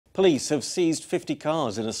Police have seized 50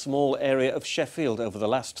 cars in a small area of Sheffield over the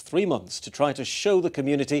last 3 months to try to show the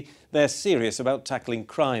community they're serious about tackling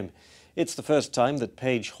crime. It's the first time that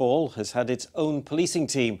Page Hall has had its own policing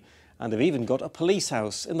team and have even got a police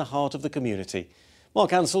house in the heart of the community.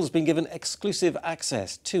 Mark Ansell's been given exclusive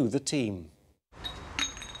access to the team.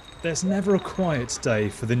 There's never a quiet day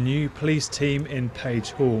for the new police team in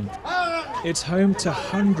Page Hall. It's home to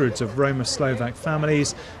hundreds of Roma Slovak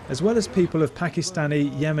families, as well as people of Pakistani,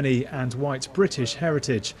 Yemeni and white British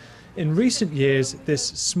heritage. In recent years, this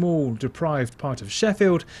small, deprived part of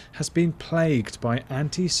Sheffield has been plagued by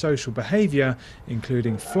anti-social behaviour,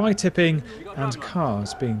 including fly tipping and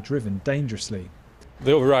cars being driven dangerously.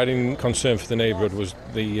 The overriding concern for the neighbourhood was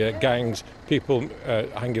the gangs, people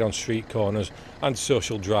hanging on street corners,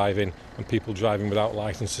 antisocial driving and people driving without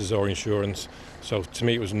licences or insurance. So to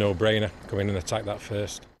me it was a no-brainer, come in and attack that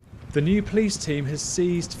first. The new police team has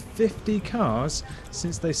seized 50 cars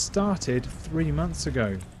since they started 3 months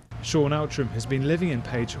ago. Sean Outram has been living in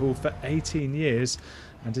Page Hall for 18 years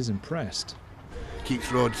and is impressed.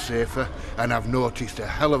 Keeps roads safer, and I've noticed a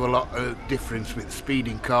hell of a lot of difference with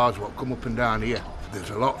speeding cars what come up and down here.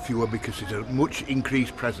 There's a lot fewer because there's a much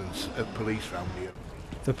increased presence of police around here.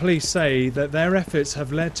 The police say that their efforts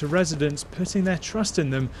have led to residents putting their trust in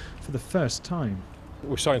them for the first time.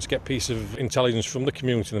 We're starting to get pieces of intelligence from the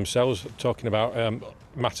community themselves, talking about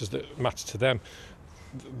matters that matter to them.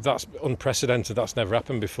 That's unprecedented, that's never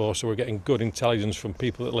happened before, so we're getting good intelligence from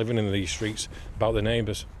people that are living in these streets about their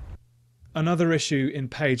neighbours. Another issue in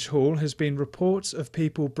Page Hall has been reports of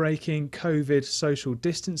people breaking COVID social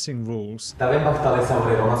distancing rules. At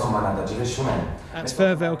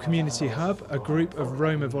Fairvale Community Hub, a group of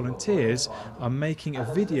Roma volunteers are making a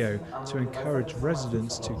video to encourage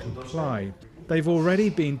residents to comply. They've already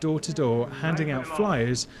been door to door handing out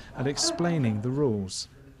flyers and explaining the rules.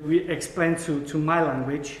 We explain to my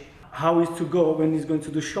language how he's to go when he's going to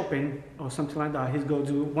do shopping or something like that. He's going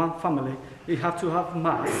to one family. You have to have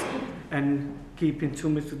mask and keep in 2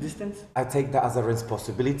 meters distance. I take that as a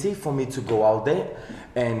responsibility for me to go out there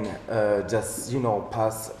and just,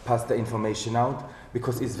 pass the information out,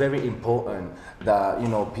 because it's very important that,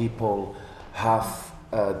 people have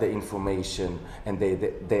the information and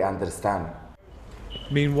they understand.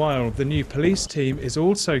 Meanwhile, the new police team is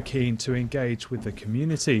also keen to engage with the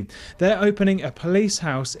community. They're opening a police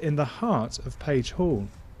house in the heart of Page Hall.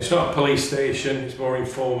 It's not a police station, it's more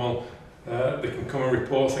informal. They can come and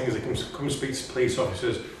report things, they can come and speak to police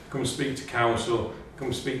officers, come and speak to council, come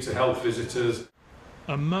and speak to health visitors.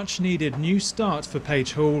 A much needed new start for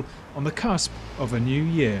Page Hall on the cusp of a new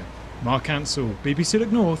year. Mark Ansell, BBC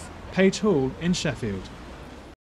Look North, Page Hall in Sheffield.